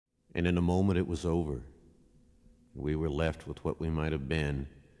And in a moment it was over. We were left with what we might have been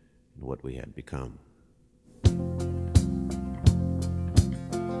and what we had become.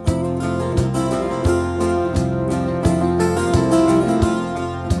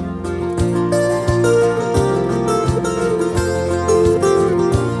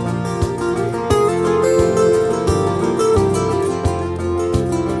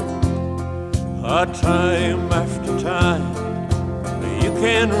 Time after time, you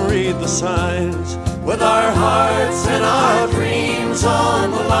can read the signs with our hearts and our dreams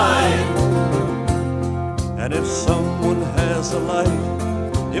on the line. And if someone has a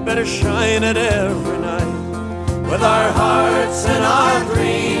light, you better shine it every night with our hearts and our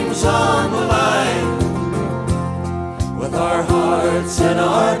dreams on the line. With our hearts and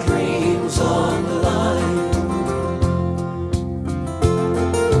our dreams on the line.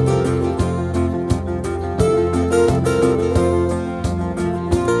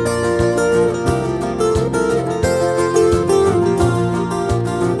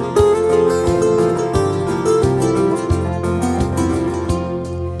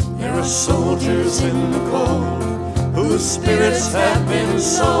 Soldiers in the cold, whose spirits have been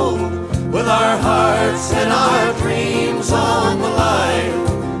sold, with our hearts and our dreams on the line.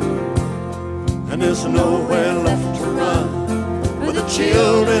 And there's nowhere left to run, where the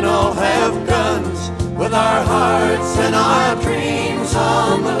children all have guns, with our hearts and our dreams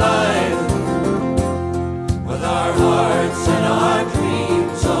on the line. With our hearts and our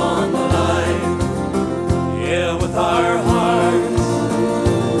dreams on the line. Yeah, with our hearts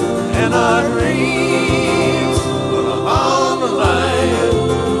and our dreams on the line.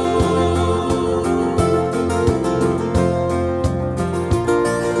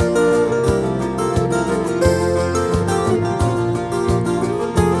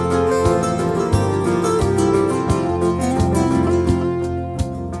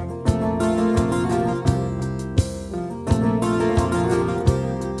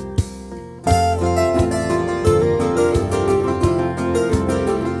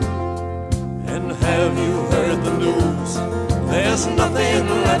 Have you heard the news? There's nothing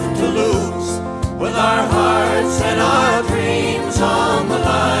left to lose, with our hearts and our dreams on the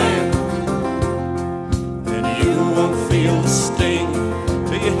line. And you won't feel the sting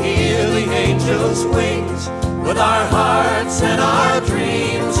till you hear the angel's wings, with our hearts and our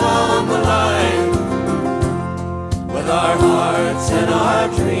dreams on the line. With our hearts and our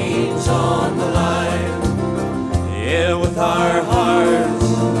dreams on the line. Yeah, with our hearts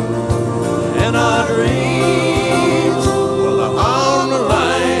and our dreams.